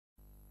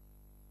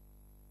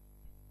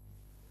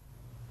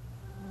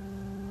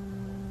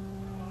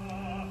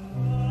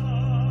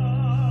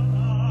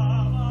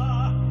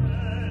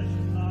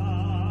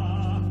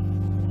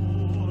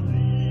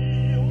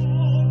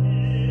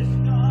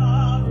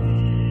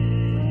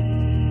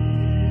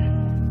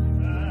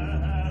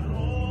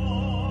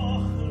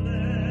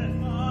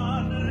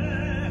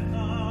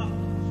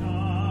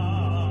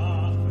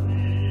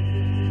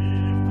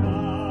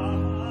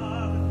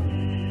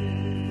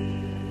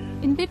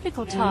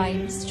biblical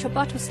times,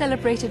 Shabbat was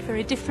celebrated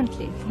very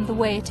differently from the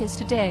way it is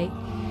today.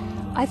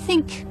 I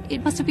think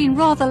it must have been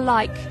rather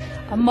like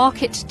a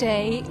market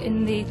day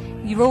in the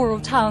rural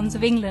towns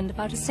of England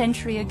about a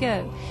century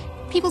ago.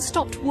 People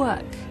stopped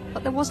work,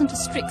 but there wasn't a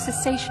strict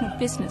cessation of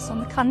business. On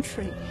the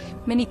contrary,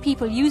 many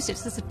people used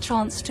it as a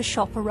chance to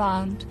shop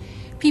around.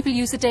 People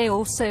used the day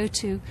also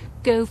to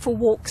go for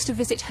walks to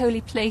visit holy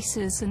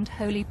places and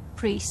holy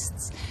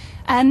priests.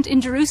 And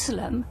in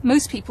Jerusalem,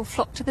 most people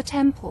flocked to the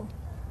temple.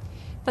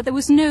 But there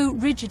was no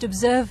rigid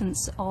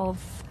observance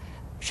of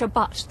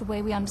Shabbat the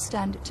way we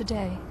understand it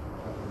today.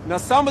 Now,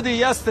 somebody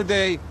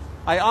yesterday,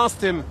 I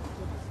asked him,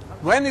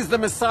 when is the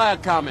Messiah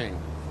coming?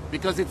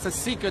 Because it's a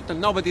secret and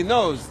nobody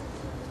knows.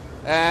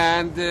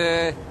 And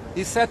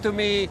he said to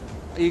me,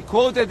 he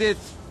quoted it,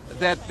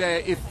 that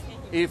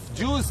if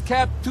Jews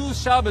kept 2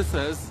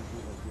 Shabbaths,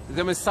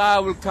 the Messiah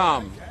will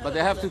come, but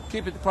they have to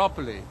keep it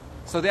properly.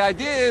 So the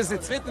idea is,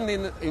 it's written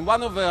in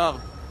one of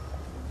our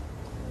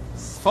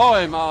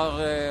poems,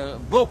 our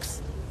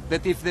books,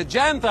 that if the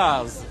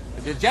Gentiles,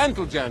 the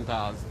gentle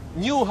Gentiles,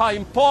 knew how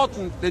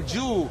important the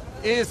Jew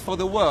is for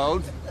the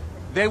world,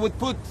 they would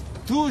put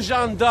 2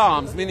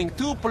 gendarmes, meaning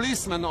 2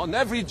 policemen on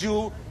every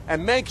Jew,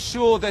 and make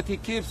sure that he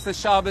keeps the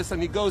Shabbos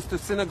and he goes to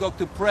synagogue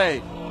to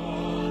pray.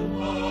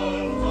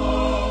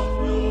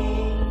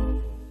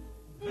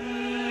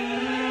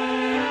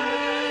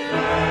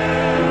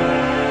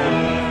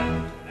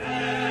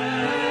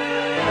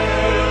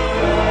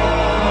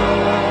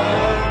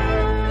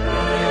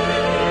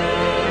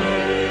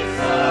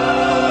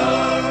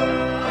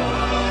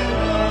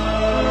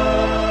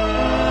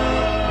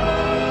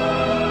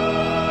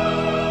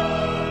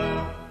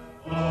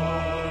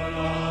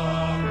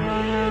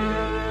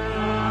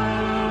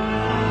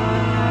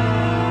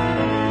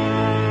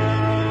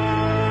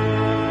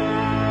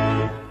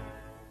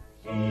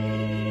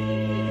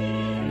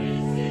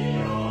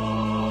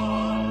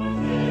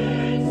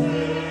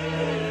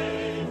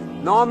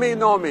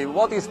 Nomi,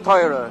 what is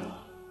Torah?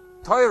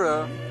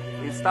 Torah,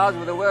 it starts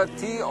with the word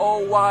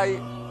T-O-Y,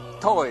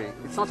 toy.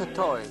 It's not a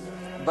toy,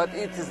 but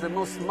it is the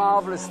most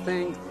marvelous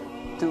thing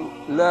to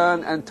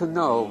learn and to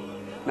know.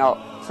 Now,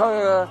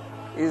 Torah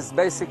is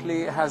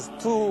basically has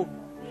 2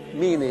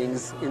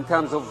 meanings in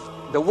terms of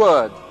the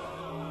word.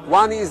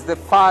 One is the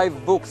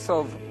 5 books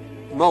of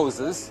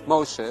Moses,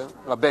 Moshe,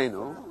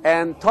 Rabbeinu,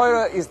 and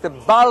Torah is the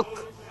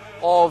bulk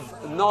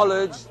of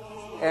knowledge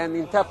and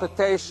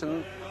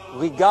interpretation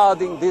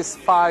regarding these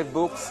 5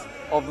 books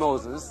of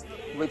Moses,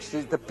 which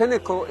is the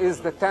pinnacle is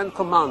the 10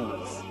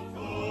 Commandments.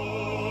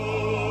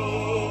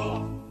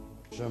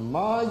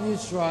 Shema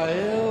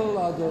Yisrael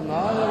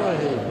Adonai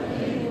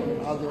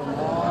Elohim,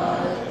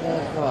 Adonai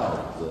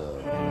Echad.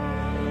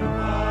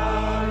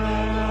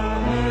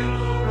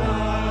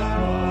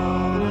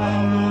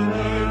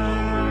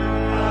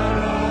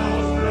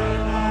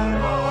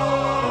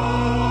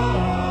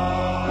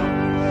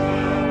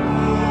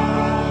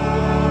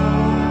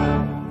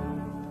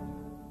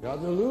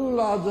 Gadolul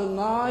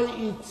Adonai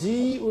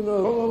iti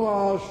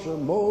u'ne'olam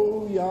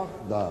shemo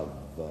yachdav.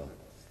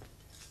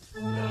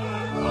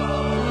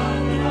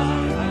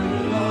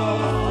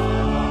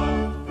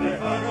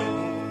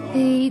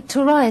 The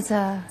Torah is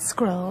a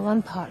scroll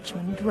on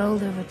parchment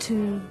rolled over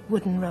 2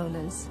 wooden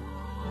rollers.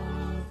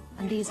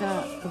 And these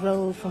are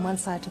rolled from one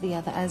side to the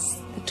other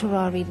as the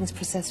Torah readings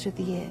process through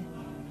the year.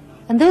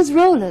 And those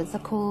rollers are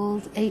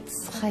called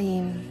Eitz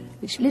Chaim,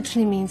 which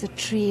literally means a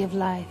tree of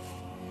life.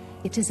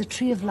 It is a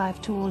tree of life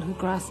to all who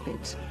grasp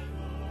it.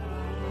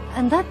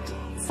 And that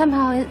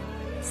somehow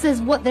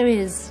says what there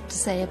is to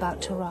say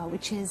about Torah,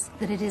 which is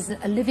that it is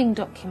a living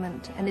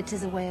document and it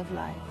is a way of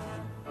life.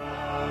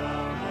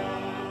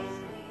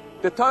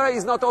 The Torah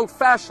is not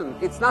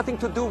old-fashioned. It's nothing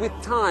to do with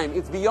time.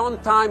 It's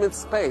beyond time and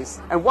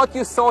space. And what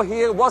you saw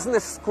here wasn't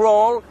a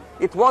scroll.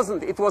 It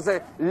wasn't. It was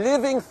a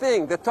living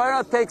thing. The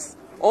Torah takes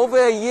over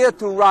a year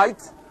to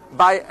write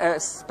by a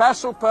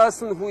special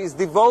person who is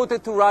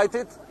devoted to write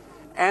it.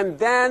 And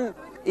then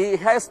he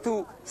has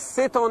to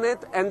sit on it,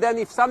 and then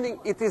if something,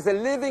 it is a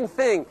living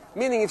thing,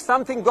 meaning if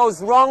something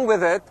goes wrong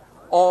with it,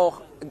 or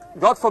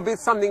God forbid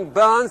something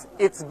burns,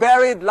 it's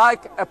buried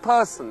like a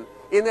person,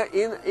 with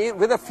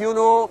a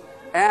funeral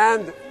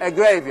and a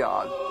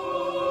graveyard.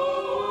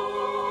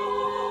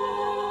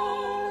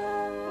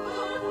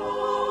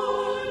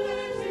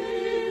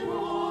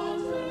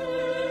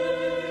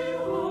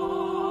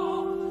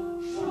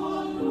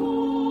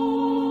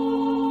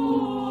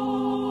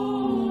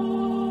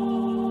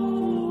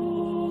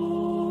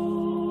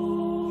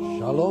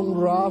 Shalom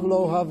Rav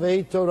lo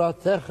havei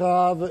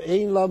Toratecha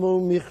ve'ein lamu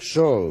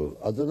michshol.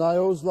 Adonai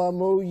oz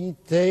lamo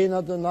yitein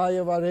Adonai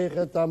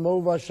yavarech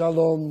amo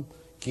v'shalom.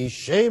 Ki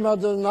shem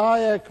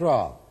Adonai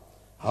ekra.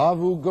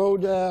 Havu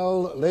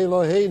godel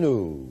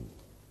le'Eloheinu.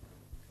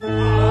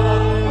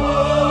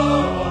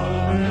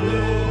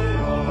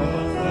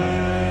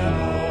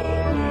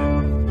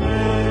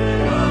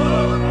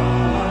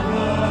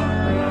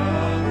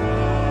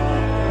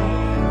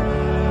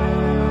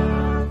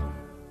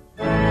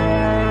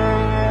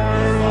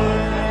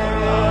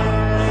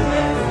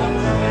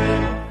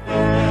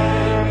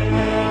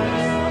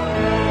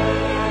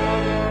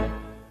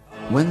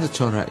 When the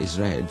Torah is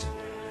read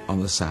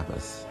on the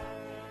Sabbath,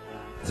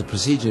 the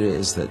procedure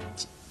is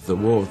that the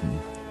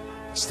warden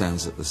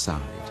stands at the side.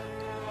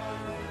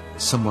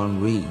 Someone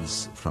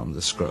reads from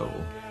the scroll,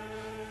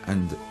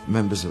 and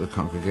members of the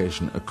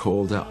congregation are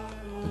called up,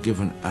 are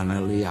given an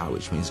aliyah,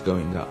 which means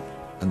going up,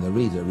 and the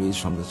reader reads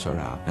from the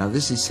Torah. Now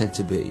this is said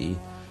to be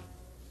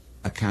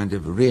a kind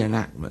of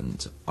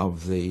reenactment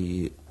of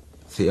the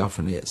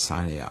theophany at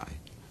Sinai,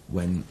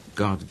 when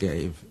God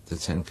gave the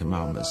Ten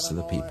Commandments to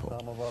the people.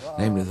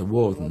 Namely, the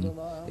warden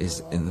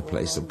is in the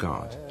place of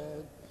God.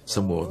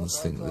 Some wardens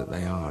think that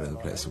they are in the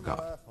place of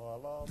God.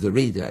 The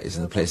reader is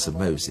in the place of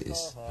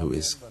Moses, who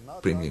is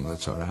bringing the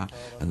Torah,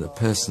 and the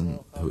person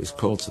who is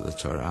called to the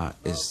Torah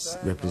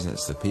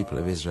represents the people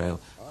of Israel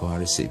who are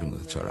receiving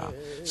the Torah.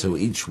 So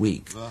each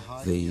week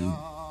the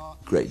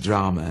great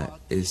drama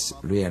is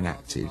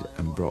reenacted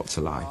and brought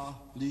to life.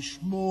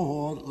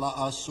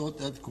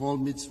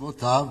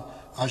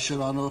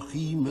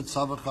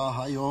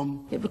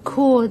 It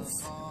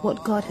records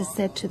what God has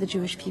said to the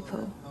Jewish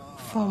people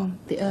from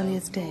the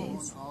earliest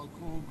days.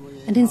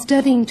 And in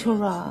studying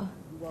Torah,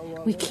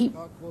 we keep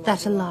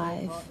that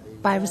alive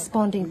by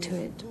responding to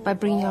it, by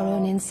bringing our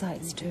own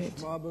insights to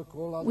it.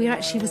 We are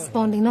actually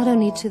responding not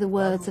only to the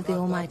words of the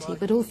Almighty,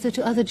 but also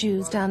to other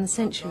Jews down the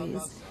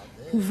centuries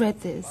who've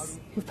read this,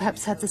 who've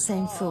perhaps had the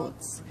same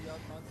thoughts,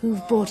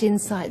 who've brought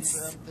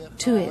insights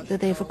to it that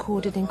they've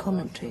recorded in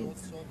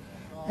commentaries.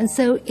 And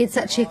so it's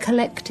actually a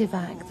collective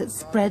act that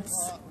spreads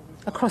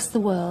across the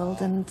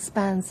world and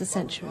spans the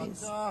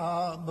centuries.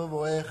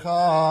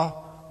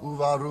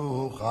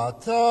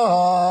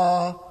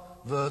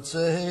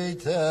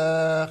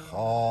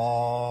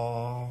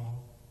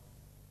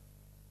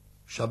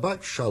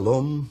 Shabbat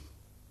Shalom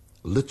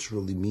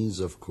literally means,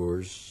 of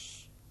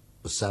course,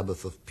 a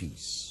Sabbath of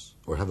peace,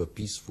 or have a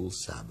peaceful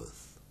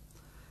Sabbath.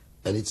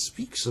 And it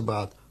speaks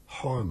about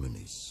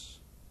harmonies,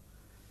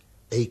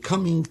 a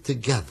coming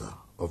together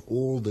of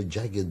all the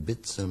jagged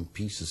bits and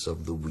pieces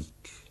of the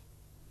week.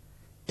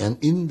 And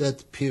in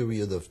that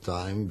period of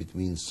time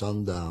between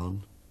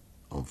sundown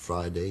on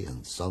Friday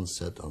and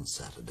sunset on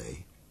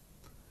Saturday,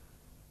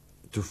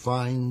 to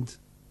find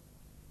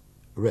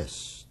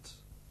rest,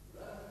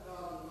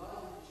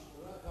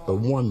 a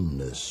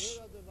oneness,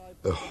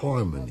 a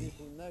harmony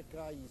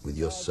with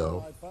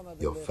yourself,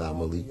 your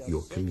family,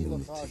 your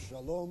community.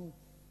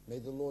 May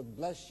the Lord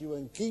bless you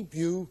and keep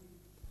you.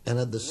 And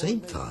at the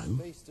same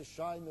time,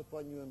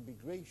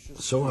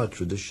 so our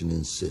tradition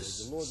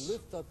insists,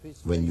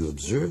 when you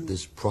observe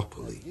this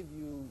properly,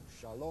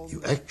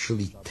 you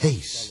actually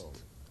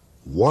taste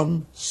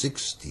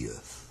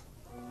 1/60th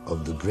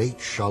of the great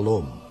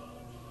shalom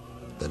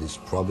that is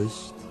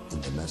promised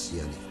in the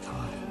Messianic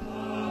time.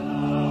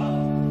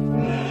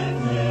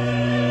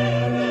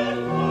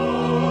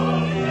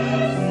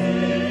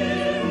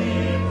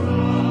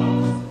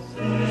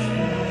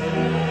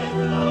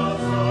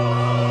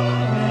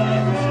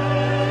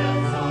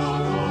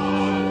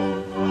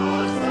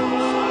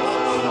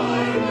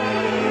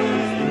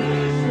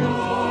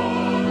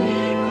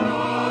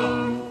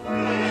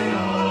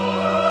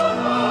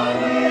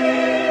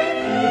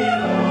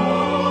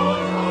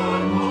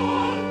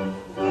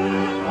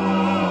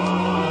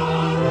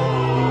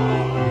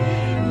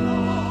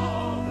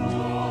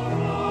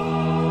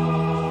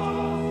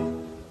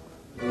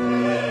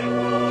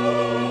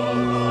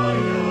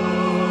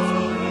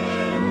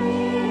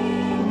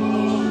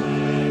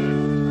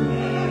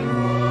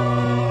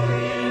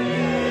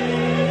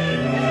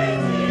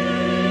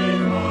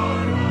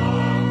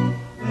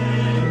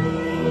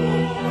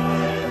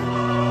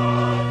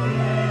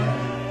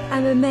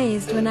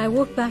 Amazed when I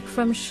walk back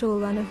from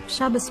shul on a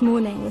Shabbos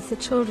morning with the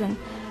children,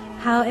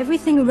 how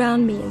everything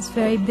around me is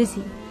very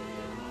busy.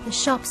 The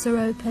shops are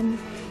open,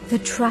 the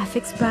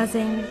traffic's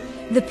buzzing,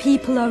 the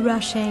people are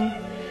rushing,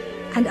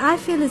 and I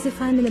feel as if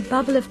I'm in a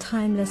bubble of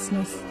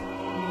timelessness.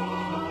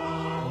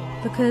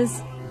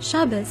 Because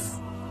Shabbos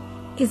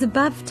is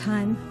above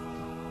time,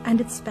 and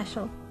it's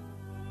special.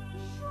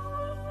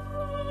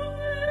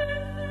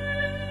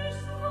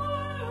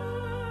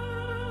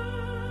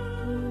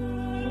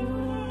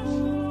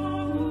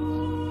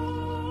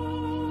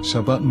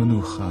 Shabbat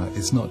Menucha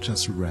is not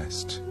just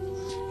rest,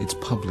 it's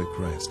public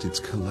rest, it's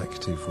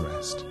collective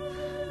rest.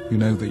 You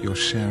know that you're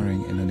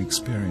sharing in an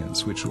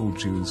experience which all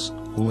Jews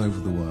all over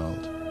the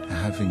world are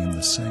having in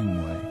the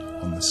same way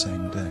on the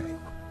same day.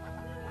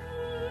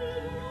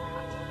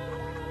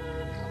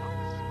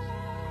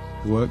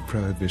 The work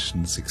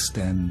prohibitions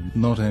extend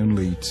not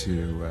only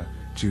to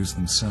Jews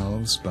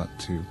themselves, but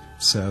to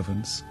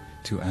servants,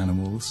 to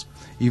animals,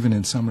 even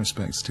in some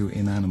respects to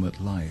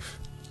inanimate life.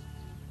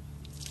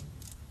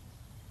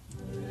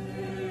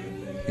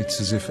 It's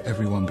as if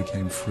everyone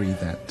became free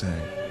that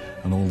day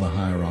and all the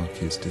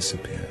hierarchies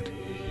disappeared.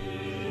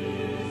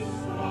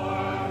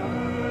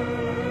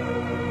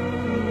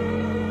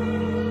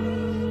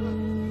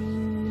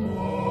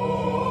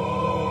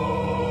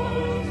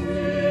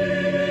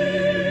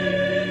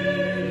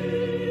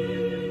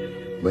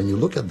 When you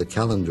look at the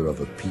calendar of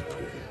a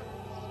people,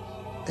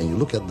 and you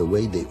look at the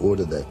way they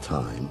order their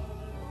time,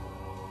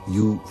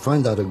 you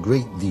find out a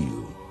great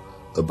deal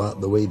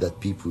about the way that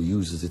people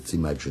uses its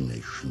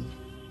imagination.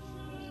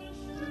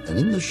 And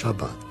in the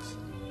Shabbat,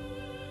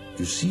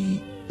 you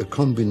see a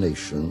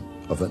combination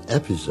of an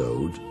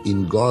episode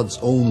in God's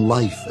own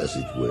life, as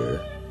it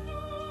were,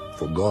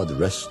 for God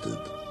rested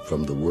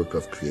from the work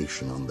of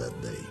creation on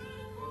that day.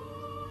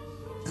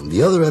 And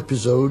the other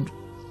episode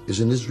is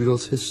in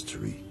Israel's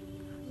history,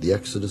 the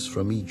Exodus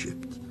from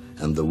Egypt,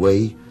 and the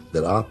way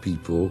that our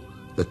people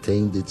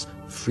attained its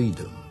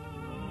freedom.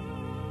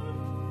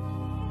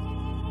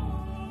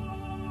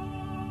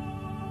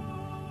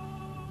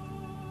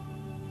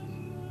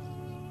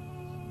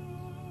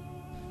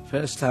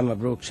 First time I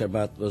broke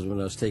Shabbat was when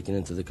I was taken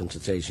into the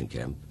concentration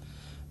camp.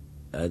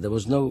 There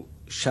was no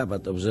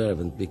Shabbat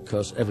observant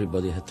because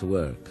everybody had to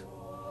work.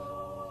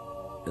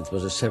 It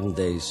was a 7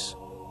 days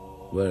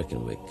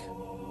working week.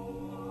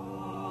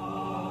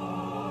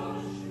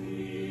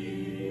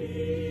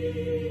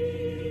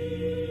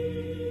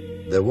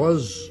 There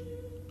was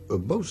a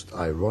most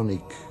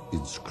ironic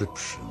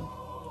inscription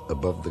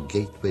above the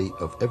gateway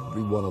of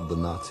every one of the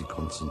Nazi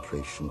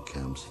concentration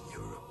camps in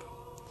Europe.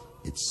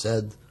 It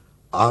said,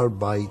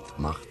 Arbeit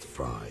macht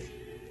frei.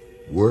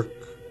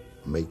 Work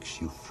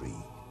makes you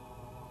free.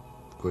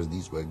 Of course,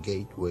 these were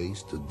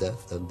gateways to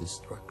death and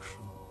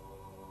destruction.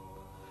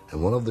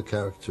 And one of the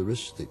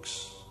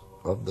characteristics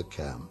of the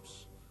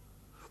camps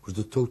was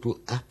the total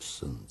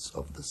absence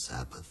of the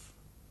Sabbath.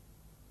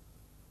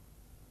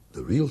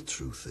 The real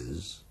truth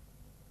is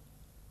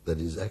that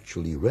it is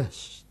actually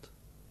rest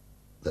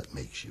that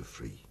makes you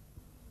free.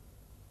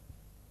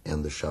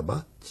 And the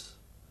Shabbat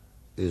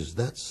is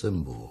that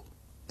symbol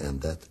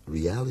and that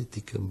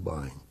reality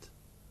combined,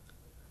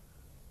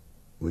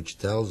 which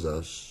tells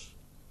us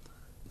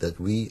that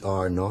we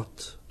are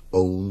not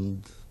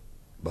owned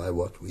by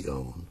what we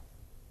own,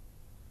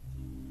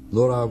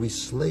 nor are we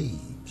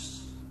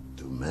slaves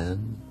to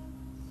man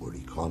or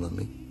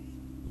economy,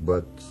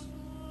 but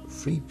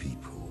free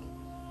people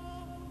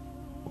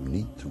who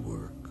need to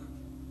work,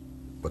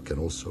 but can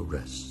also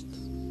rest.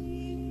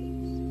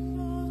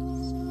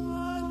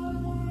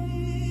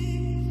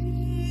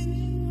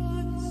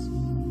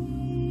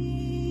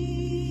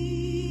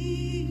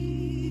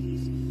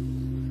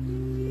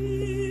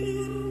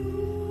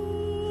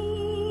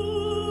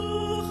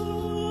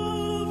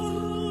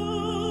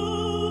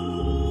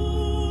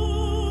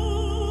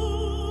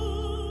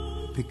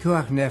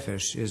 Pikuach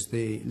nefesh is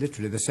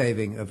literally the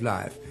saving of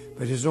life,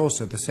 but it is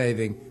also the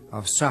saving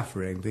of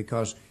suffering,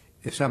 because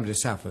if somebody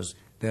suffers,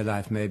 their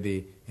life may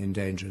be in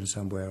danger in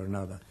some way or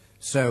another.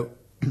 So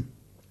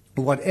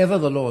whatever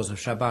the laws of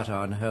Shabbat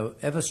are and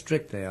however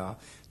strict they are,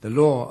 the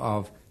law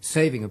of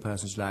saving a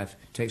person's life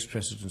takes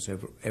precedence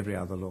over every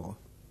other law.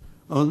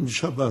 On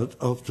Shabbat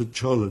after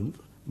Cholent,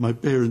 my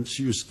parents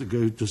used to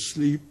go to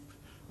sleep,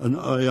 and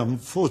I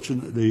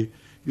unfortunately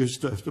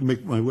used to have to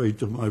make my way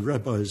to my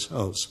rabbi's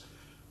house,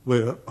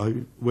 where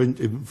I went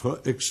in for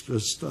extra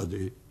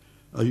study.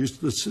 I used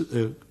to sit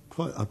there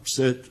quite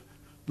upset,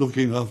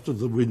 looking after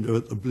the window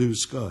at the blue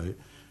sky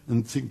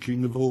and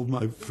thinking of all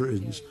my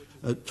friends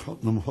at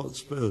Tottenham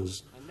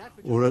Hotspurs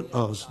or at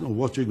Arsenal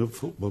watching a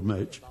football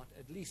match.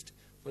 At least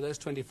for those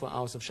 24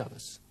 hours of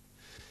Shabbos.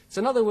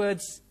 So in other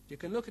words, you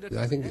can look at it...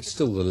 I think it's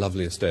still the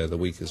loveliest day of the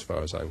week as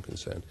far as I'm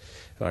concerned.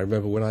 And I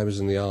remember when I was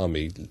in the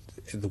army,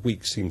 the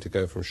week seemed to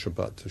go from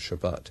Shabbat to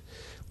Shabbat.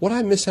 What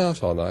I miss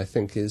out on, I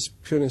think, is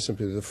purely and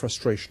simply the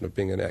frustration of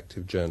being an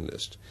active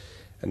journalist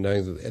and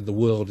knowing that the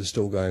world is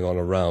still going on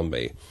around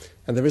me.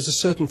 And there is a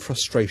certain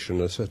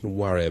frustration, a certain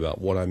worry about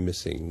what I'm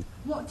missing.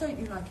 What don't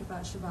you like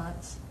about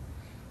Shabbat?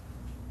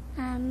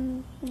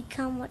 You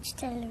can't watch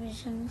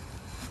television.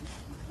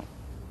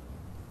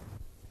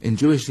 In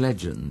Jewish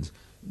legend,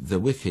 the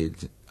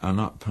wicked are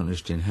not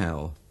punished in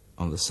hell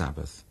on the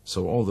Sabbath.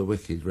 So all the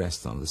wicked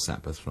rest on the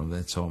Sabbath from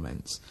their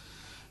torments.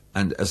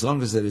 And as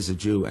long as there is a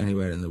Jew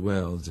anywhere in the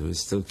world who is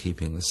still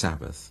keeping the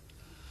Sabbath,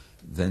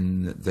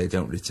 then they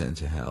don't return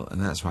to hell. And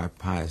that's why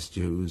pious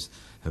Jews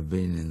have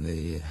been in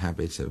the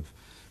habit of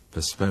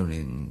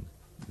postponing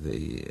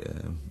the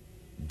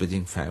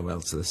bidding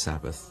farewell to the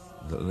Sabbath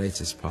the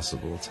latest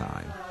possible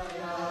time.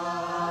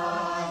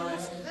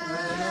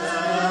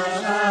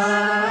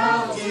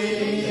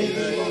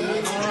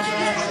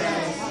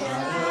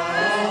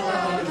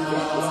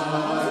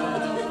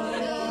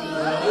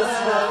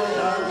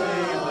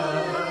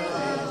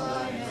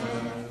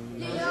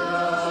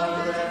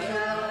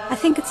 I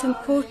think it's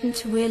important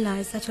to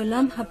realize that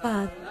Olam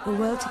Haba, the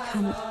world to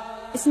come,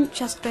 isn't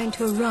just going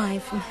to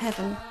arrive from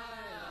heaven.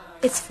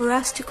 It's for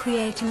us to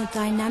create in a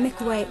dynamic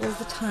way all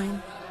the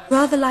time,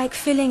 rather like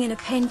filling in a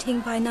painting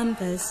by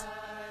numbers.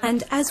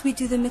 And as we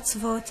do the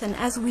mitzvot and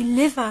as we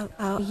live out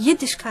our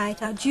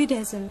Yiddishkeit, our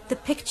Judaism, the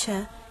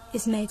picture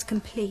is made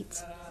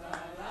complete.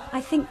 I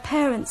think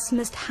parents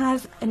must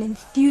have an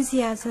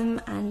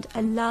enthusiasm and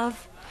a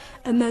love,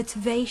 a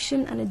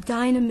motivation and a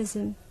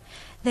dynamism.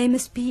 They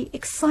must be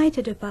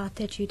excited about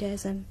their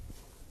Judaism,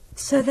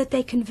 so that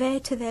they convey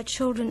it to their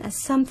children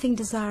as something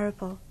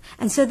desirable,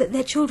 and so that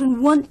their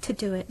children want to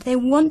do it. They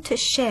want to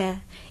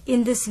share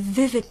in this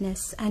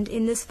vividness and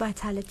in this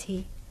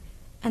vitality.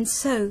 And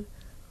so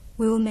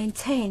we will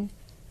maintain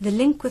the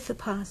link with the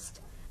past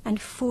and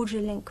forge a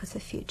link with the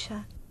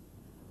future.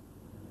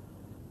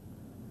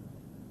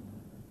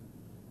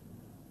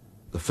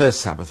 The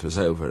first Sabbath was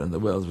over and the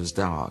world was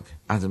dark.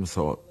 Adam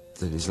thought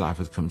that his life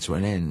had come to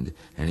an end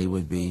and he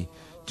would be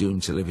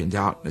doomed to live in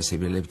darkness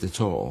if he lived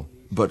at all.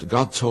 But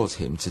God taught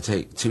him to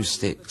take 2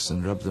 sticks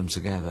and rub them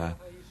together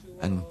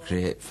and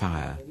create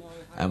fire.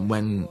 And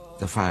when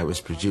the fire was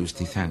produced,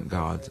 he thanked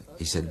God.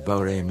 He said,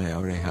 Borei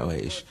me'orei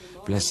ha'osh,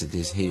 blessed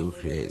is he who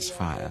creates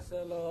fire.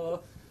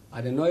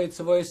 In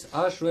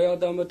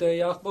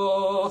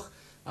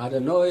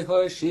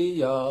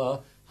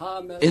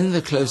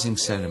the closing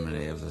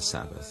ceremony of the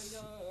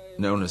Sabbath,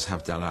 known as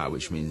Havdalah,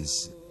 which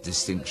means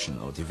distinction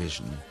or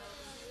division,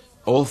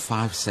 all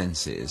 5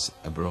 senses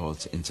are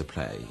brought into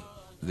play.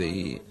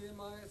 The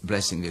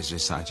blessing is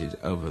recited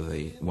over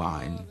the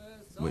wine,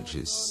 which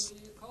is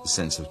the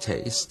sense of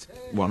taste.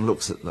 One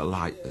looks at the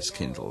light that's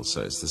kindled,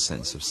 so it's the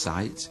sense of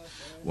sight.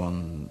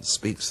 One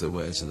speaks the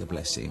words of the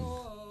blessing.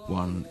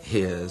 One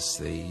hears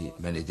the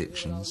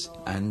benedictions.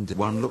 And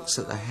one looks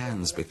at the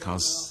hands,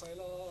 because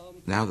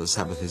now that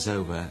Sabbath is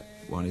over,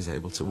 one is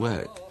able to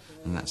work,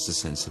 and that's the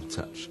sense of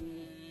touch.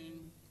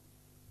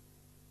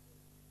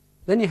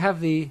 Then you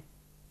have the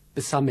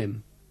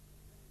besamim,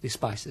 the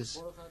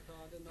spices.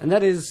 And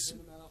that is,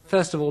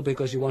 first of all,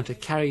 because you want to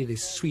carry the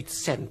sweet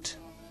scent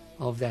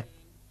of that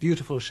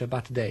beautiful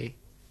Shabbat day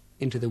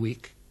into the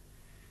week.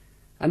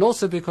 And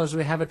also because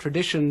we have a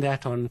tradition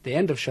that on the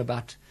end of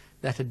Shabbat,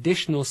 that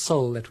additional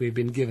soul that we've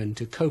been given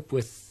to cope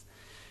with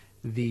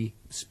the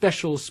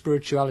special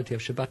spirituality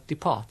of Shabbat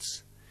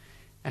departs.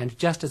 And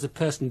just as a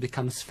person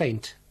becomes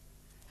faint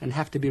and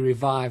have to be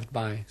revived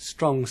by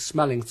strong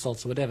smelling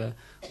salts or whatever,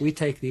 we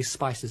take these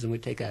spices and we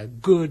take a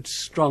good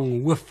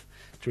strong whiff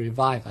to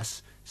revive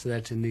us, so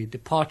that in the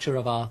departure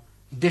of our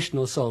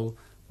additional soul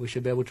we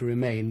should be able to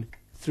remain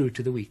through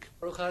to the week.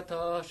 Baruch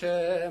atah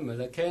Hashem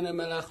Elokeinu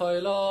melech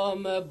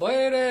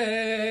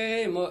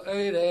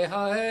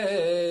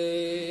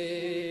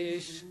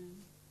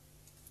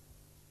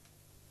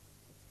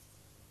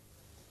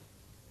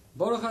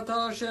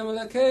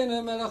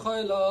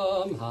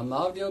haolam,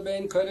 hamavdil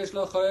bein kodesh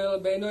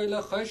l'choel, bein oy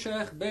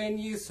l'choshech, bein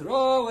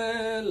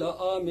Yisroel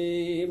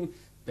l'amim,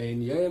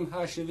 bein yom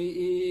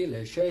hashvi'i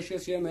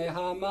l'sheshes yomei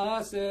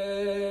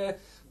hamaseh.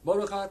 When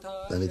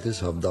it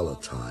is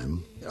Havdalah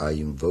time, I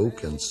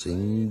invoke and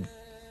sing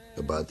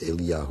about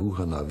Eliyahu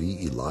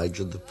Hanavi,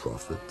 Elijah the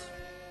prophet,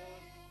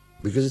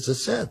 because it's a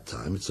sad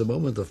time, it's a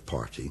moment of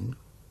parting,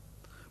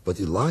 but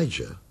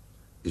Elijah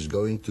is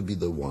going to be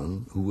the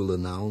one who will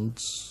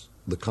announce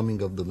the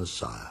coming of the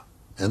Messiah.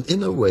 And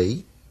in a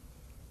way,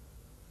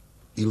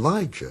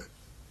 Elijah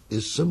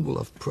is symbol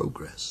of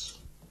progress.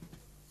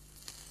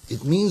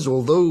 It means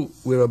although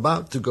we're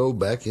about to go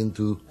back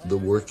into the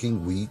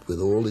working week with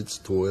all its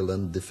toil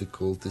and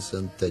difficulties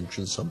and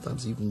tensions,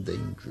 sometimes even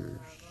dangers,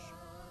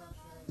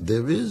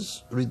 there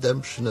is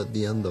redemption at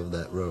the end of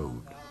that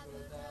road.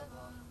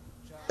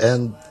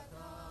 And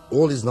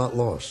all is not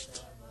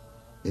lost.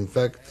 In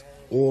fact,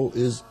 all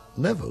is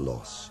never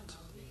lost.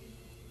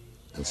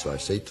 And so I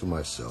say to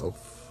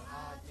myself,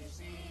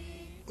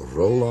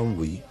 roll on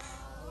week,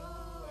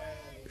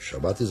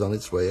 Shabbat is on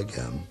its way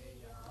again,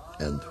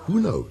 and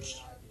who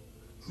knows,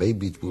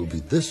 maybe it will be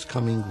this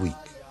coming week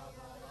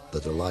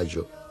that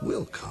Elijah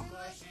will come,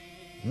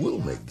 will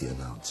make the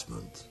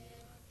announcement.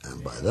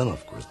 And by then,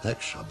 of course,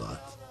 next Shabbat,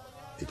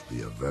 it will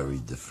be a very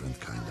different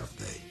kind of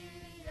day.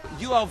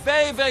 You are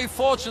very, very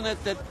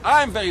fortunate that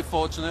I'm very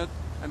fortunate,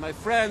 and my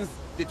friends,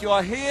 that you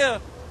are here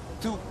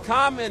to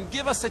come and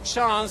give us a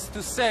chance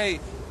to say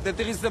that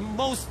there is the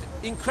most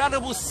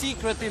incredible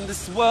secret in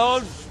this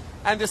world,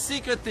 and the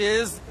secret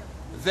is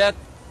that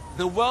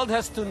the world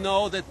has to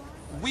know that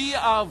we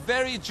are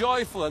very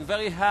joyful and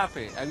very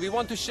happy, and we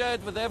want to share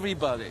it with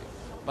everybody.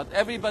 But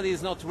everybody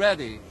is not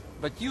ready.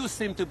 But you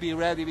seem to be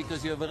ready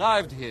because you have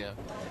arrived here.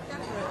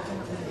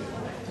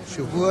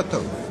 Shavua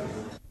Tov.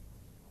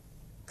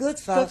 Good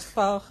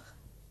Vach.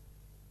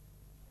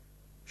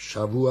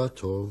 Shavua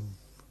Tov,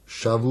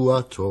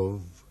 Shavua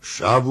Tov,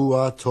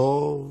 Shavua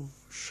Tov,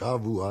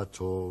 Shavua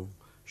Tov,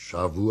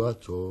 Shavua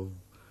Tov,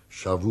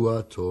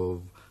 Shavua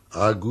Tov,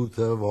 A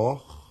gute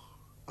Woche,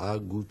 A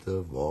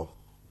gute Woche.